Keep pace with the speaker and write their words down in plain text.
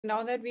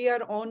Now that we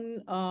are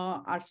on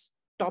our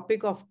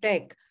topic of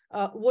tech,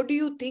 what do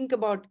you think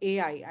about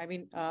AI? I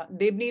mean,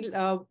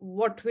 Debneel,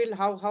 what will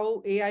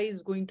how AI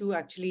is going to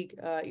actually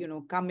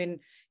come in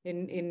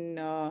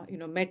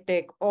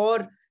MedTech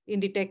or in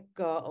the tech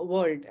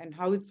world, and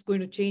how it's going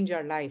to change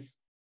our life?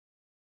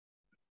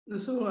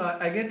 So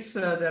I guess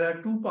there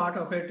are two part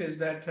of it. Is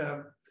that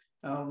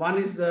one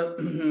is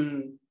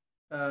the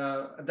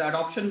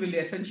adoption will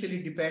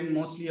essentially depend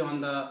mostly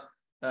on the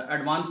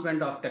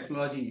advancement of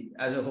technology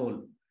as a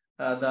whole,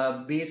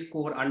 the base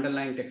core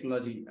underlying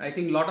technology. I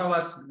think a lot of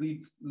us,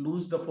 we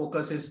lose the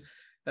focus is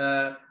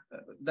the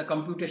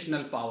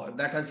computational power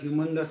that has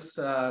humongous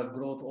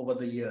growth over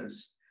the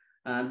years.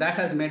 That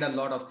has made a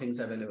lot of things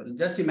available.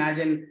 Just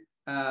imagine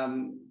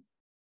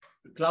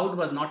cloud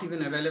was not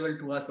even available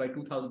to us by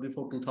 2000,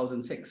 before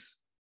 2006.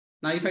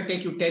 Now, if I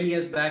take you 10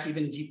 years back,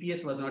 even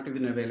GPS was not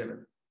even available.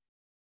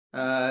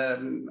 Now,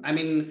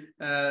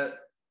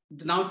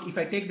 if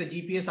I take the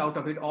GPS out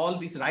of it, all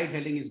this ride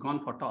hailing is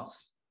gone for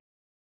toss.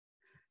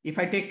 If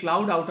I take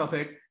cloud out of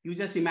it, you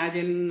just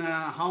imagine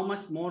how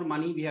much more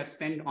money we have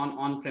spent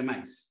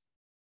on-premise.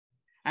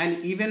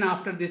 And even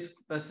after this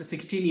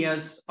 16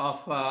 years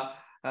of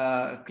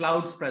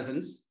cloud's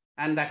presence,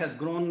 and that has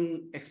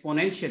grown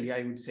exponentially,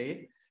 I would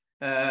say,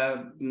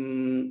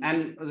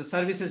 and the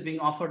services being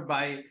offered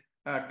by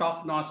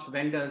top-notch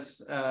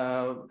vendors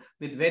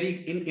with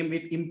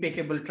with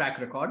impeccable track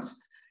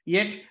records.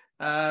 Yet,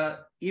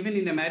 even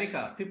in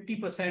America,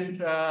 50%,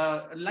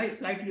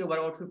 slightly over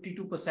about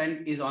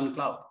 52% is on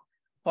cloud.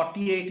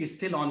 48% is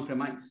still on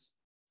premise.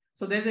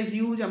 So there's a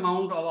huge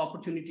amount of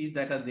opportunities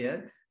that are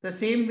there. The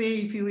same way,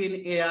 if you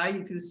in AI,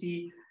 if you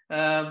see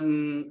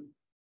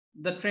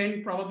the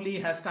trend probably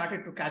has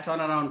started to catch on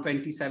around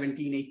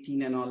 2017,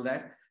 18 and all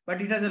that, but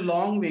it has a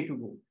long way to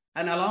go.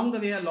 And along the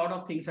way, a lot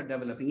of things are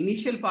developing.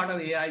 Initial part of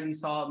AI, we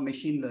saw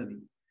machine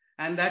learning.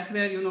 And that's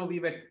where, we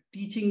were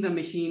teaching the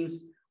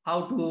machines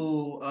how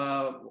to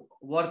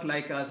work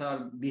like us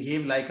or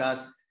behave like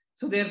us.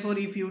 So therefore,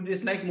 if you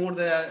dislike more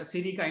the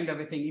Siri kind of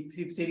a thing,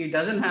 if Siri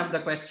doesn't have the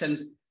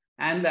questions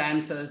and the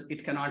answers,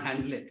 it cannot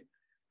handle it.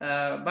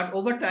 But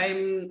over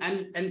time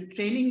and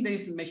training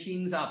these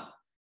machines up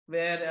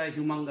were a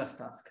humongous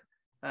task.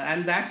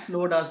 And that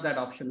slowed us that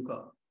adoption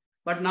curve.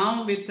 But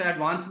now with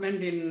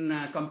advancement in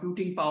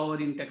computing power,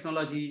 in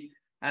technology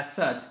as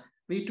such,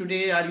 we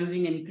today are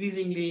using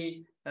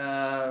increasingly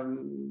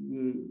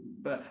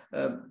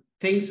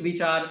things which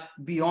are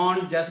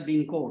beyond just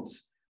being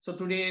codes. So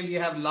today we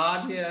have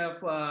large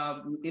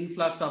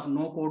influx of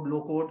no code,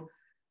 low code,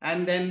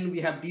 and then we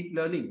have deep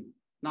learning.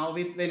 Now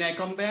when I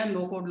compare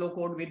no code, low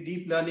code with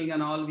deep learning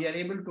and all, we are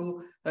able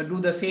to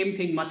do the same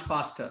thing much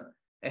faster.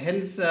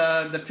 Hence,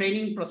 the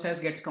training process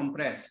gets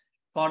compressed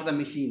for the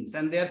machines,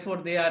 and therefore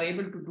they are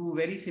able to do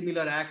very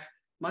similar acts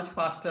much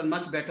faster,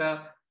 much better,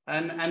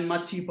 and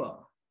much cheaper.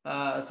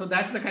 So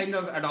that's the kind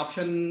of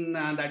adoption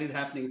that is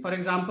happening. For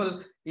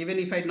example, even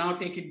if I now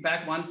take it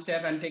back one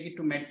step and take it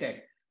to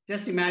MedTech,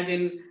 just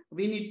imagine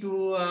we need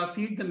to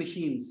feed the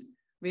machines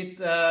with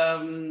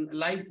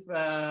live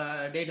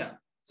data.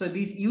 So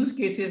these use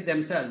cases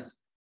themselves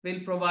will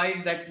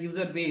provide that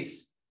user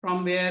base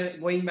from where,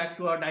 going back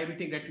to our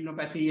diabetic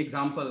retinopathy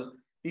example,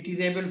 it is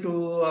able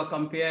to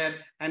compare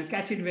and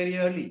catch it very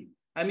early.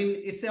 I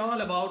mean, it's all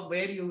about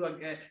where you,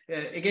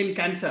 again,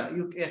 cancer,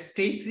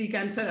 stage 3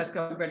 cancer as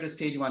compared to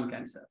stage 1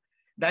 cancer.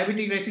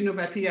 Diabetic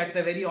retinopathy at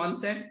the very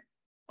onset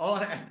or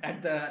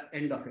at the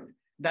end of it.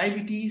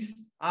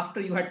 Diabetes, after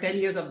you had 10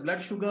 years of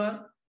blood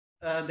sugar,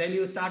 then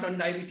you start on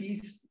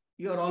diabetes,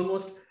 you're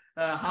almost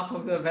half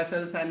of your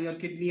vessels and your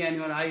kidney and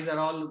your eyes are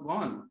all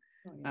gone.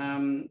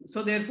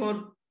 So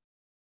therefore,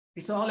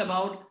 it's all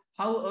about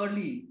how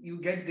early you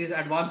get these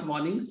advanced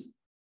warnings,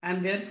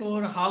 and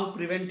therefore how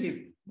preventive,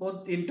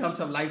 both in terms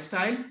of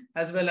lifestyle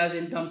as well as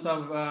in terms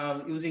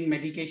of using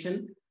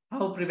medication,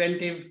 how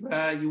preventive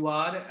you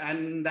are.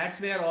 And that's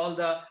where all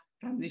the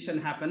transition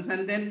happens.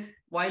 And then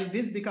while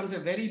this becomes a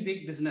very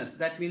big business,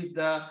 that means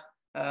the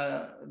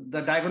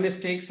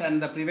diagnostics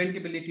and the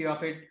preventability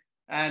of it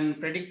and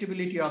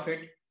predictability of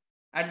it,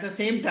 at the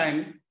same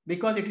time,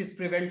 because it is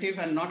preventive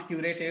and not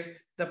curative,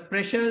 the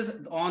pressures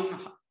on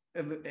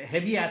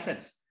heavy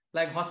assets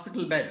like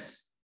hospital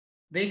beds,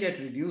 they get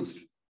reduced.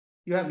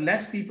 You have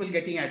less people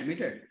getting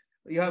admitted.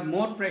 You have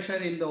more pressure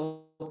in the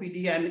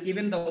OPD, and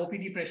even the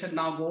OPD pressure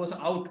now goes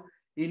out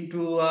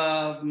into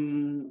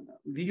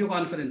video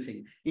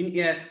conferencing.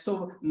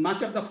 So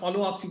much of the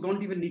follow-ups you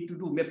don't even need to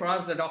do.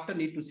 Perhaps the doctor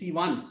need to see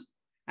once,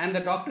 and the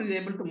doctor is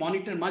able to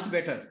monitor much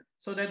better,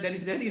 so that there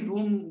is very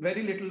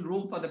little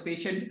room for the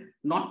patient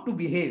not to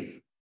behave.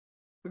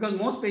 Because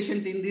most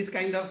patients in this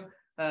kind of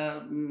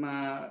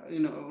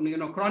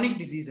chronic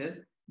diseases,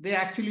 they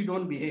actually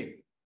don't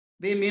behave.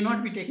 They may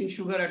not be taking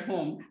sugar at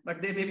home,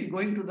 but they may be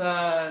going to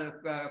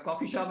the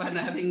coffee shop and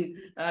having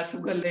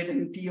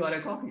sugar-laden tea or a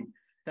coffee.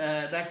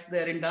 That's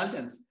their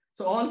indulgence.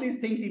 So all these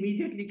things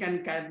immediately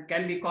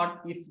can be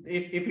caught if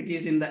it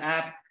is in the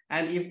app,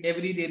 and if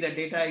every day the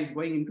data is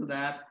going into the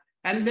app.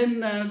 And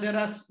then there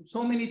are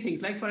so many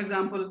things. Like, for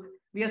example,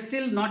 we are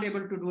still not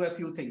able to do a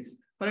few things.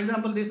 For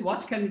example, this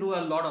watch can do a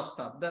lot of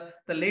stuff.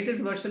 The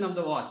latest version of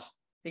the watch,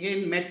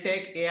 again,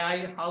 MedTech,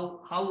 AI,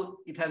 how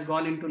it has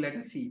gone into, let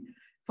us see.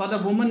 For the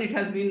woman, it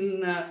has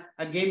been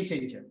a game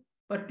changer,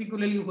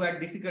 particularly who had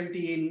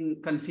difficulty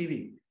in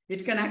conceiving.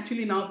 It can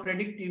actually now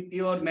predict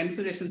your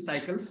menstruation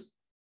cycles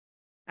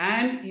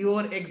and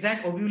your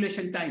exact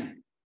ovulation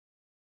time.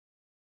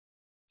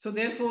 So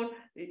therefore,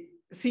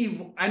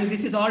 see, and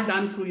this is all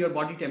done through your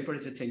body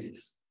temperature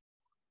changes.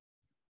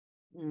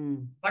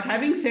 But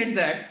having said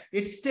that,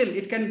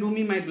 it can do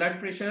me my blood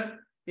pressure,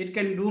 it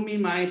can do me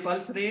my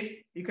pulse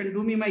rate, it can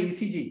do me my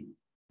ECG,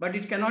 but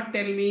it cannot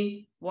tell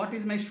me what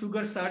is my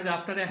sugar surge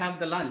after I have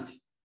the lunch.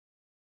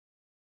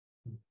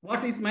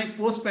 What is my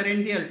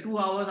postprandial 2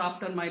 hours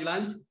after my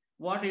lunch?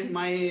 What is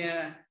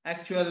my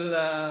actual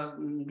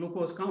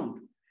glucose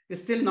count?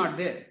 It's still not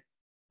there.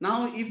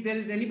 Now, if there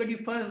is anybody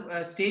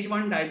for stage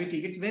 1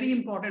 diabetic, it's very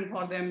important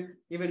for them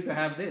even to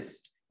have this.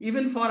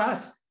 Even for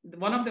us,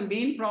 one of the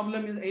main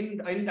problems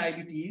in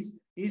diabetes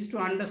is to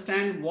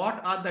understand what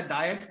are the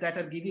diets that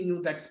are giving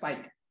you that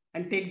spike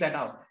and take that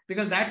out.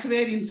 Because that's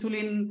where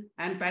insulin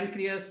and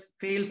pancreas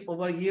fails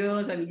over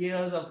years and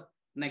years of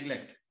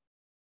neglect.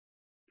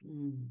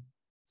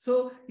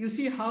 So you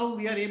see how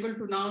we are able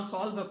to now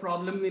solve the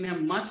problem in a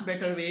much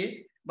better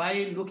way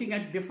by looking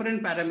at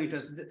different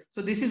parameters.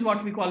 So this is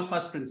what we call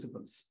first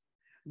principles.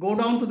 Go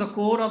down to the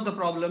core of the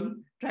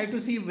problem, try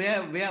to see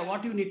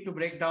what you need to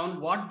break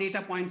down, what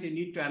data points you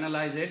need to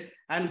analyze it,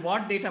 and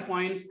what data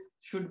points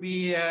should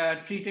be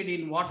treated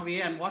in what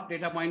way, and what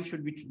data points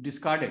should be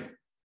discarded.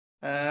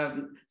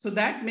 So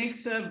that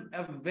makes a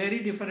very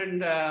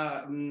different,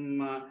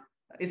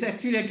 it's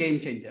actually a game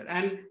changer.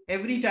 And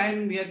every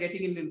time we are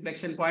getting an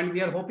inflection point,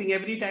 we are hoping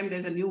every time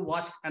there's a new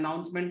watch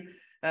announcement,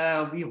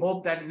 we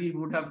hope that we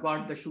would have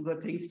got the sugar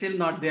thing, still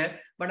not there.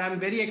 But I'm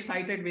very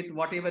excited with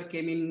whatever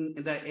came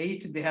in the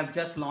 8 they have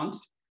just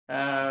launched.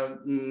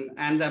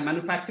 And the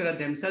manufacturer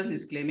themselves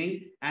is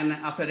claiming, and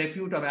of a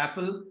repute of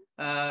Apple.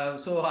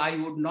 So I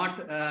would not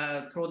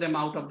throw them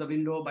out of the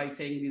window by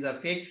saying these are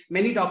fake.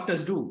 Many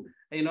doctors do.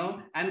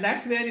 And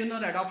that's where,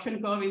 the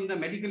adoption curve in the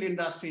medical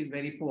industry is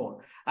very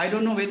poor. I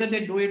don't know whether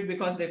they do it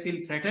because they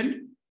feel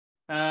threatened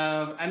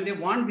and they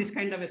want this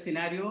kind of a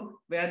scenario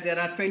where there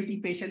are 20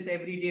 patients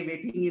every day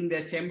waiting in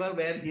their chamber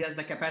where he has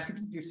the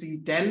capacity to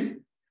see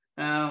 10.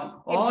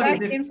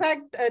 In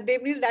fact,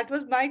 Debneel, that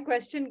was my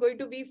question going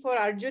to be for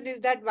Arjun, is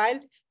that while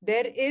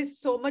there is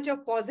so much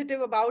of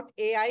positive about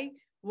AI,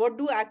 what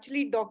do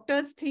actually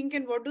doctors think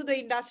and what do the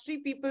industry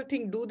people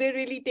think? Do they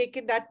really take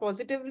it that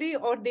positively,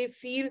 or they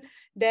feel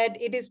that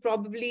it is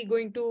probably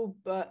going to,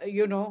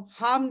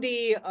 harm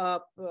the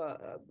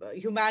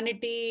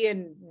humanity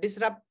and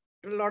disrupt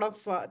a lot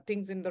of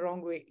things in the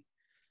wrong way?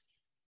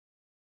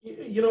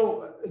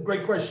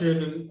 Great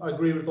question, and I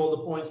agree with all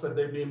the points that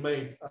they've been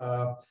made.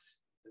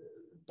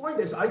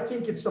 Point is, I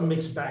think it's a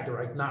mixed bag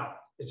right now.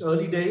 It's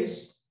early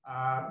days.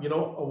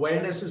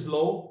 Awareness is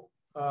low.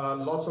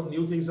 Lots of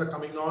new things are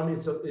coming on.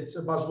 It's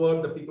a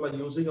buzzword that people are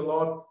using a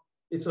lot.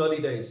 It's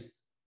early days.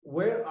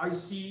 Where I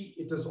see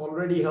it is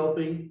already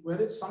helping, where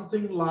it's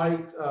something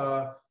like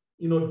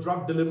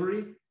drug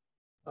delivery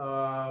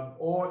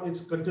or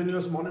it's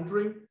continuous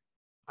monitoring,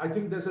 I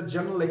think there's a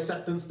general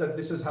acceptance that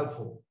this is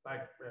helpful.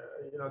 Like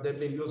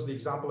they've used the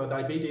example of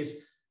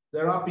diabetes.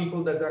 There are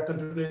people that are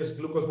continuous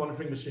glucose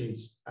monitoring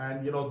machines,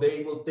 and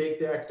they will take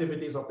the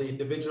activities of the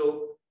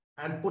individual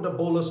and put a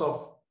bolus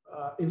of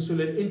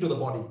insulin into the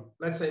body.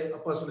 Let's say a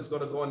person is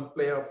going to go and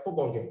play a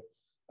football game,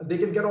 and they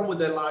can get on with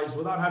their lives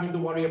without having to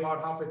worry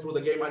about halfway through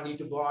the game, I need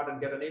to go out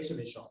and get an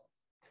insulin shot.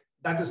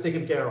 That is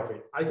taken care of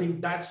it. I think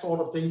that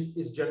sort of things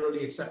is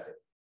generally accepted.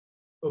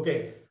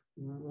 Okay,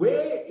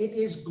 where it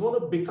is going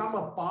to become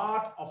a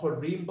part of a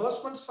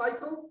reimbursement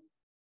cycle,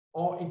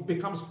 or it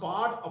becomes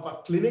part of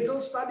a clinical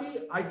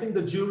study, I think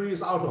the jury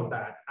is out on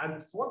that.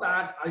 And for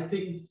that, I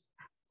think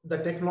the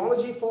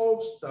technology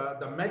folks,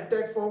 the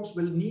MedTech folks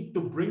will need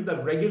to bring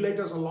the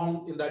regulators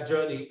along in that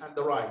journey and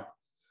the ride.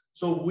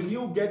 So will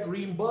you get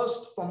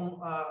reimbursed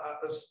from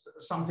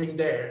something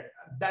there?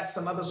 That's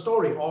another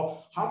story. Or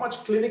how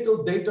much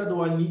clinical data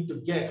do I need to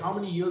get? How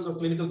many years of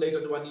clinical data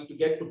do I need to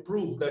get to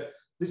prove that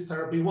this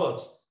therapy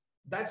works?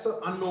 That's an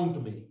unknown to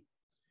me.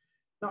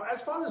 Now,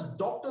 as far as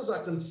doctors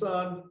are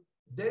concerned,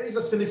 there is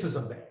a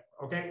cynicism there,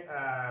 okay?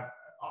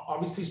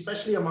 Obviously,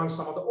 especially among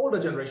some of the older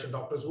generation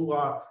doctors who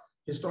are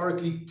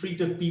historically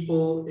treated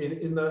people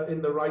in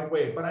the right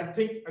way. But I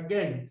think,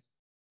 again,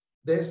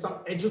 there's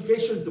some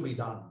education to be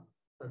done,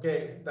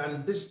 okay?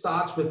 Then this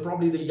starts with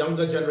probably the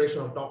younger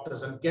generation of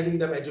doctors and getting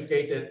them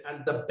educated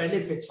and the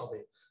benefits of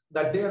it,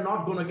 that they are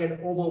not going to get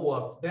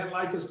overworked. Their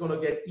life is going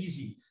to get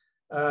easy.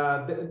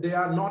 They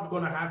are not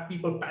going to have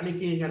people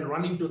panicking and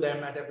running to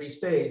them at every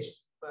stage.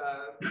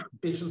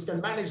 Patients can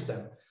manage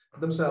them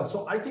themselves.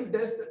 So I think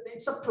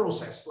it's a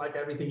process like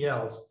everything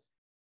else.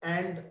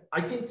 And I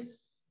think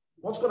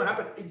what's going to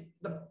happen,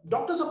 the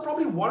doctors are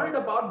probably worried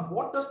about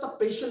what does the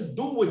patient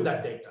do with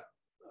that data.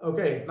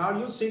 Okay, now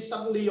you see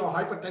suddenly your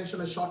hypertension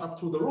has shot up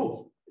through the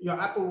roof. Your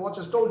Apple Watch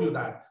has told you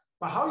that.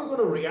 But how are you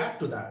going to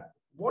react to that?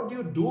 What do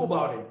you do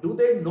about it? Do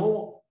they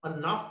know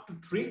enough to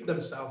treat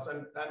themselves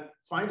and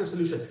find a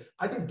solution.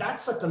 I think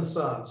that's a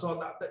concern. So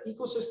that the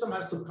ecosystem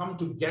has to come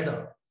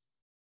together.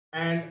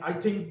 And I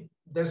think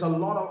there's a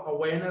lot of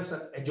awareness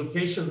and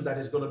education that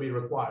is going to be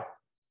required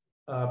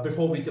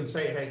before we can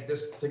say, hey,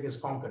 this thing is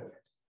conquered.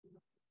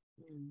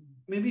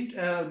 Maybe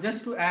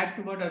just to add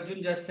to what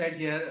Arjun just said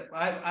here,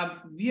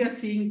 we are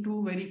seeing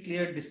two very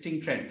clear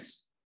distinct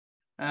trends.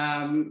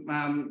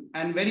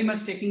 And very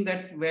much taking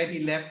that where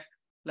he left,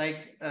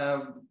 like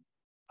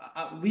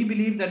we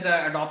believe that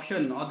the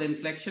adoption or the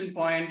inflection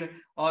point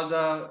or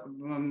the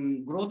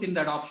growth in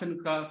the adoption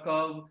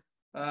curve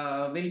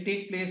will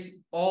take place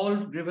all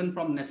driven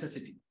from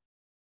necessity.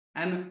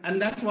 And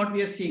that's what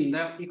we are seeing.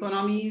 The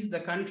economies, the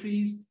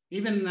countries,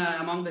 even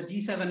among the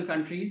G7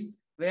 countries,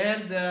 where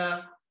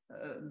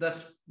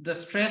the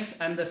stress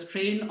and the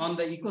strain on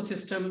the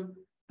ecosystem,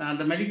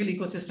 the medical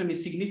ecosystem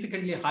is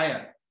significantly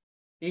higher,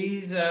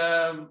 is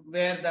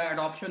where the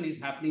adoption is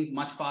happening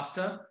much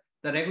faster.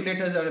 The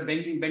regulators are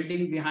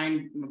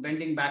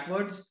bending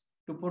backwards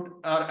to put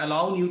or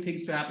allow new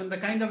things to happen. The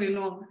kind of,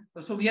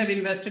 so we have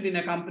invested in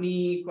a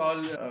company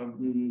called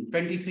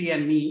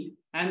 23andMe,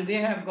 and they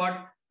have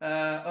got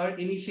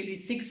initially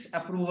 6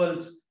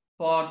 approvals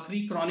for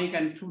 3 chronic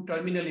and 2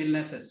 terminal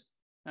illnesses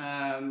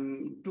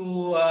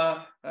to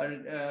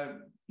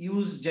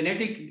use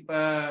genetic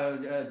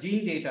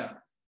gene data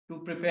to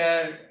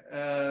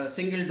prepare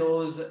single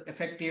dose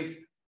effective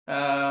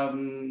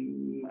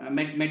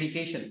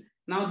medication.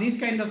 Now, these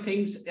kind of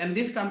things, and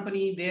this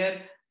company,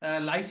 their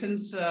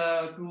license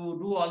to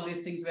do all these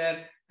things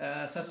were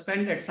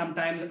suspended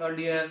sometimes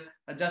earlier,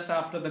 just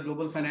after the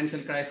global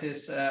financial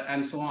crisis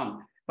and so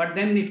on. But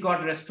then it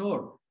got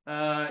restored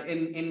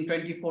in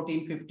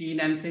 2014-15,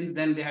 and since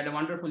then they had a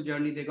wonderful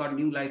journey. They got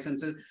new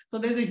licenses. So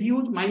there's a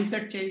huge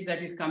mindset change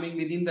that is coming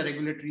within the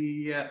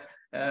regulatory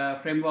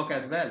framework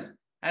as well.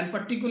 And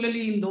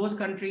particularly in those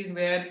countries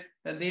where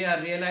they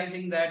are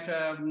realizing that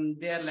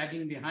they are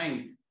lagging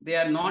behind, they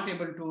are not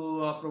able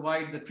to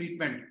provide the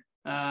treatment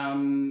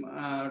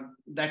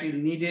that is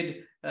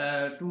needed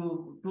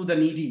to the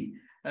needy.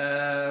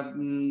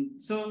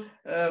 So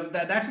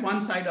that's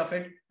one side of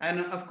it.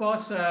 And of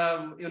course,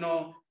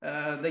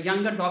 the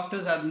younger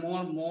doctors are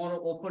more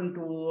open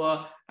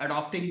to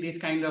adopting these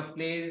kind of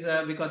plays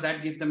because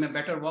that gives them a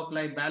better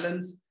work-life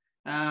balance.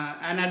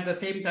 And at the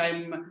same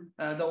time,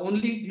 the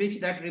only glitch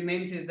that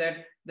remains is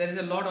that there is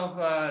a lot of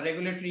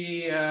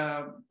regulatory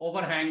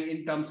overhang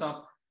in terms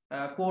of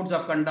codes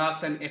of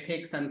conduct and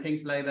ethics and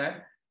things like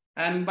that.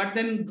 But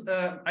then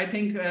I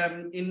think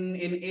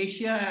in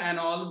Asia and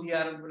all, we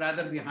are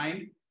rather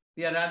behind.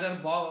 We are rather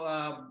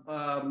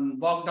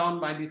bogged down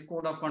by this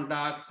code of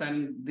conducts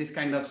and this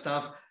kind of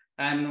stuff,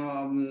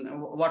 and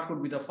what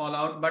could be the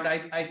fallout. But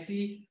I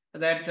see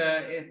that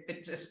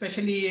it's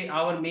especially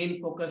our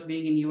main focus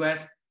being in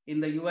US. In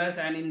the US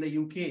and in the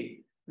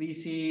UK, we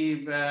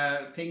see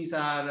things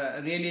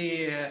are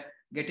really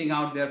getting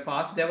out there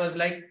fast. There was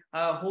like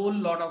a whole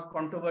lot of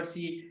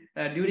controversy.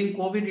 During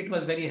COVID, it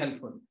was very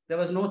helpful. There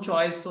was no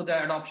choice, so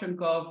the adoption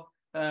curve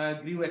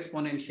grew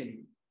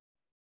exponentially.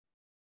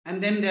 And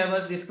then there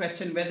was this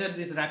question whether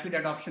this rapid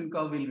adoption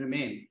curve will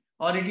remain,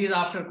 or it is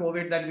after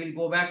COVID that we'll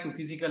go back to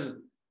physical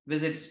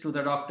visits to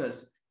the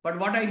doctors. But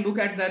what I look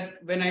at that,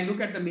 when I look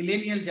at the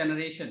millennial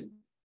generation,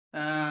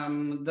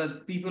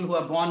 the people who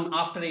are born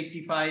after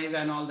 85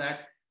 and all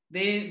that,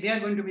 they are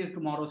going to be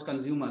tomorrow's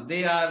consumer.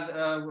 They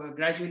are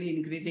gradually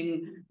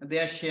increasing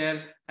their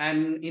share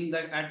and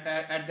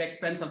at the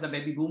expense of the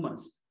baby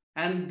boomers.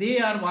 And they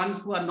are ones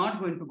who are not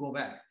going to go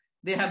back.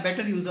 They have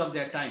better use of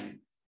their time.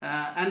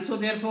 And so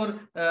therefore,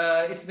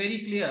 it's very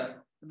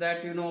clear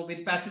that,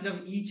 with passage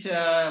of each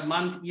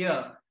month,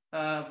 year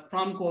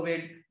from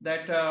COVID,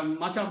 that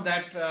much of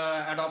that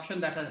adoption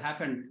that has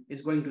happened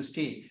is going to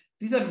stay.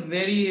 These are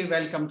very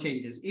welcome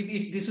changes.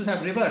 If this would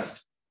have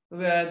reversed,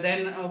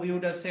 then we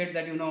would have said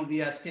that,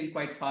 we are still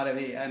quite far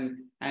away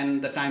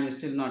and the time is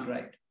still not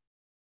right.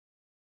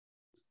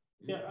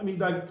 Yeah, I mean,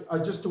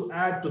 just to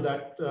add to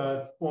that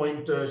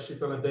point,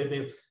 Sheetal and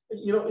Debneel,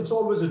 it's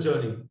always a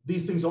journey.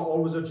 These things are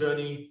always a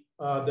journey.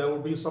 There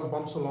will be some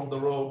bumps along the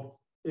road.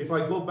 If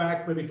I go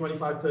back maybe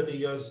 25, 30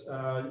 years,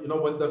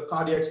 when the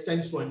cardiac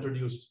stents were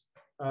introduced,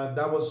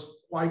 that was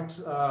quite,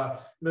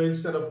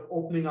 instead of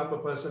opening up a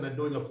person and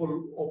doing a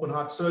full open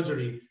heart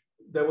surgery,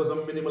 there was a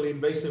minimally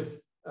invasive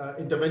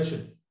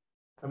intervention.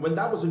 And when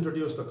that was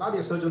introduced, the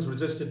cardiac surgeons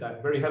resisted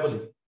that very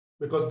heavily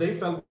because they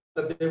felt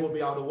that they would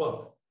be out of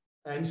work.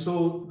 And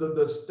so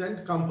the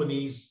stent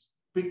companies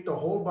picked a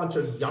whole bunch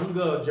of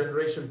younger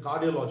generation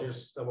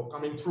cardiologists that were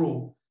coming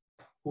through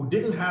who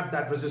didn't have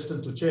that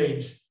resistance to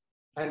change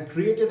and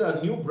created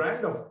a new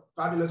brand of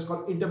cardiologists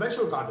called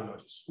interventional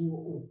cardiologists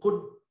who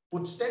could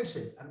put stents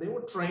in, and they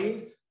would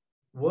train,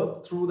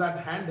 work through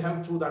that,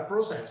 handheld through that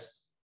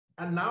process.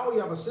 And now you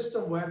have a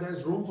system where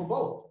there's room for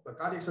both. The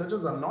cardiac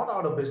surgeons are not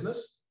out of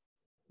business,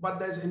 but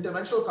there's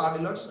interventional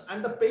cardiologists,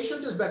 and the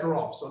patient is better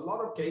off. So a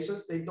lot of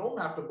cases, they don't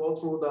have to go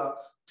through the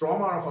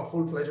trauma of a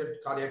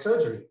full-fledged cardiac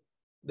surgery.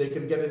 They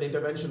can get an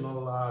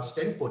interventional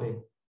stent put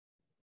in.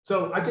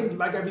 So I think,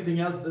 like everything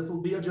else, this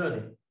will be a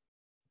journey.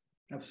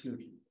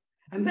 Absolutely.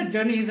 And that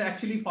journey is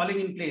actually falling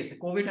in place.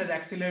 COVID has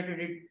accelerated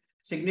it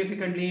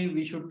significantly.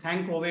 We should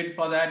thank COVID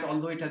for that,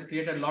 although it has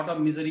created a lot of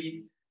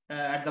misery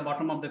at the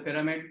bottom of the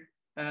pyramid.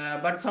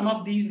 But some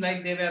of these,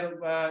 like they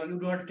were, you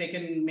would have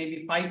taken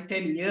maybe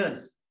 5-10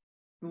 years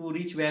to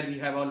reach where we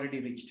have already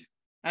reached.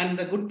 And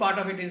the good part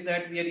of it is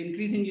that we are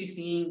increasingly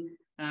seeing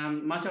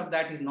much of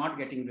that is not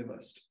getting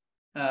reversed,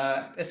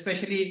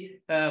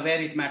 especially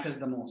where it matters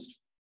the most.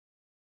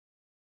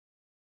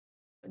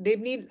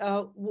 Debneel,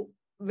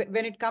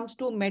 when it comes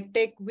to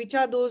MedTech, which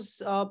are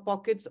those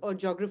pockets or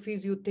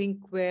geographies you think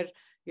where,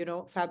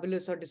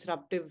 fabulous or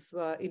disruptive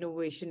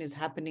innovation is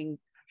happening?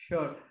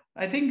 Sure.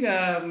 I think,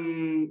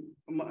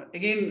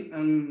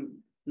 again,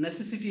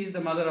 necessity is the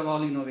mother of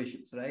all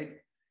innovations, right?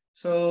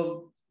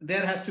 So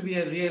there has to be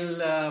a real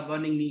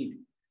burning need.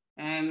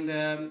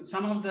 And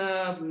some of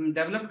the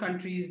developed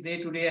countries, they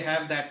today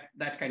have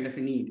that kind of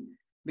a need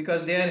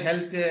because their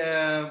health,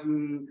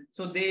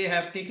 so they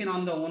have taken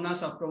on the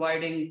onus of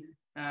providing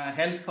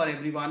health for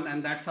everyone.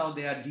 And that's how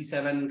they are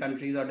G7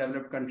 countries or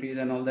developed countries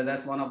and all that.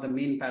 That's one of the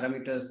main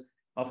parameters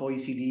of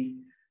OECD.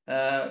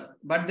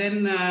 But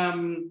then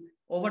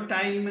over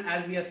time,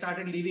 as we have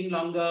started living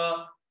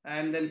longer,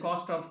 and then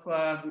cost of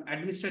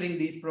administering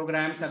these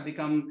programs have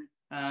become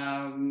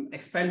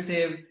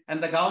expensive,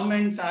 and the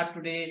governments are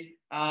today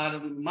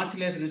much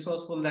less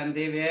resourceful than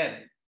they were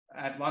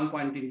at one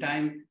point in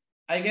time.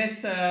 I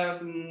guess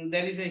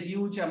there is a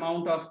huge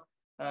amount of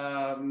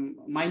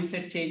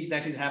mindset change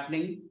that is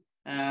happening.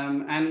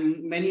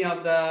 And many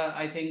of the,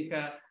 I think,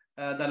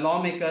 the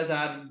lawmakers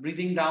are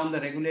breathing down the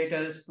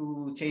regulators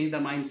to change the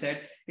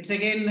mindset. It's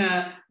again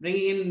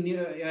bringing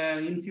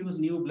in infuse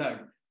new blood.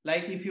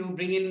 Like if you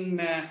bring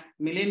in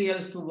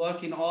millennials to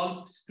work in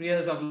all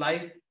spheres of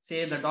life,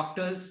 say the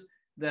doctors,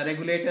 the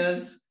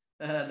regulators,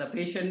 the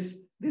patients,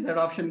 these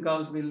adoption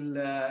curves will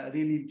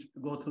really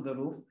go through the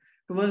roof.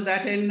 Towards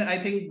that end, I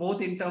think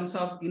both in terms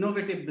of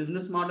innovative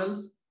business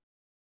models,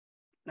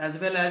 as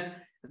well as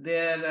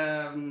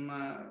their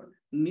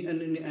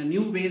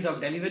new ways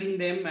of delivering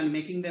them and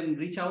making them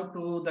reach out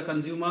to the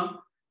consumer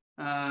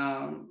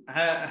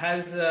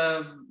has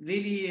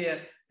really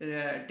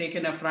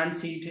taken a front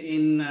seat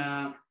in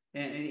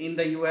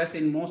the US.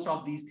 In most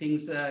of these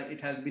things,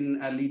 it has been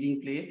a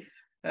leading play.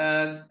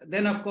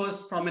 Then, of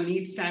course, from a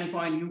need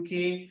standpoint,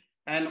 UK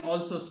and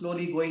also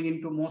slowly going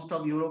into most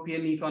of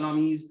European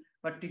economies,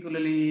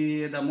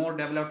 particularly the more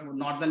developed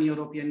Northern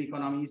European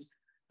economies.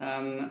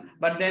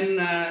 But then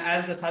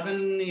as the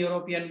Southern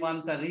European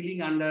ones are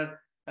reeling under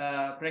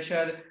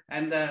pressure,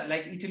 and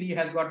like Italy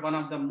has got one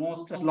of the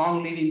most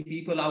long-living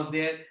people out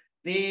there,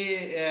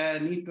 they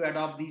need to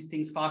adopt these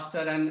things faster.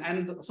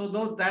 And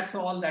so that's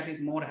all that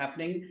is more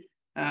happening.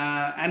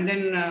 And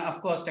then,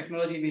 of course,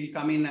 technology will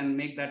come in and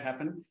make that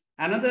happen.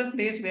 Another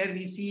place where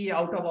we see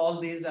out of all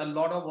these a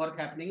lot of work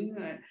happening,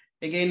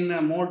 again,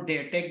 more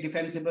tech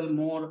defensible,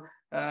 more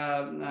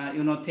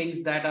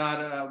things that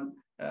are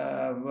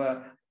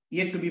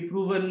yet to be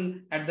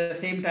proven. At the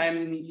same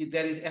time,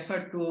 there is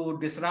effort to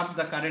disrupt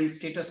the current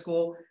status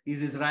quo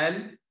is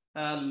Israel.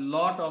 A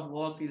lot of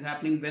work is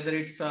happening, whether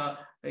it's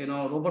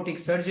robotic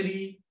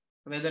surgery,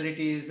 whether it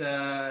is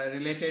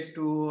related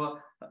to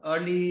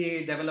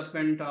early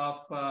development of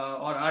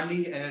or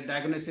early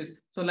diagnosis.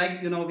 So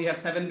like, we have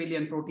 7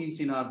 billion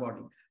proteins in our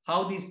body.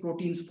 How these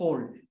proteins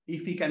fold,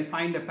 if we can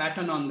find a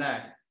pattern on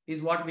that,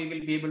 is what we will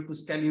be able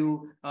to tell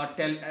you, or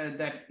tell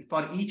that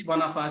for each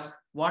one of us,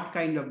 what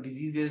kind of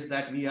diseases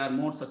that we are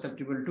more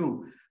susceptible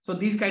to. So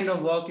this kind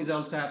of work is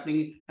also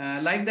happening.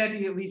 Like that,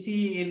 we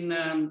see in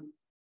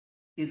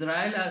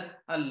Israel,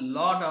 a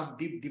lot of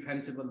deep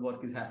defensible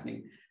work is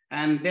happening.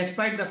 And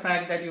despite the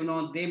fact that,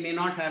 they may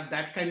not have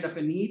that kind of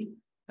a need,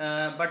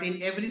 but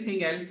in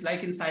everything else,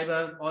 like in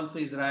cyber, also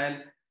Israel.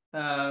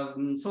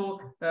 So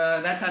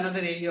that's another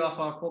area of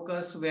our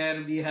focus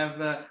where we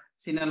have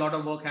seen a lot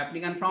of work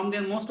happening. And from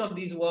there, most of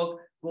these work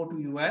go to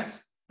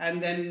US,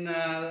 and then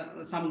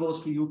some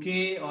goes to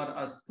UK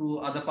or to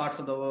other parts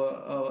of the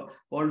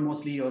world,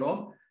 mostly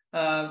Europe.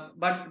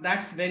 But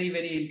that's very,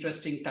 very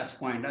interesting touch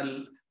point.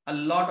 A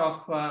lot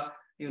of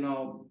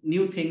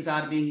new things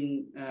are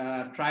being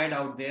tried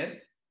out there,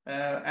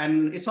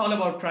 and it's all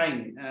about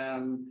trying.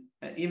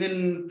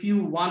 Even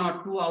 1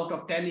 or 2 out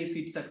of 10, if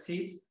it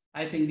succeeds,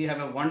 I think we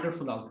have a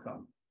wonderful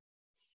outcome.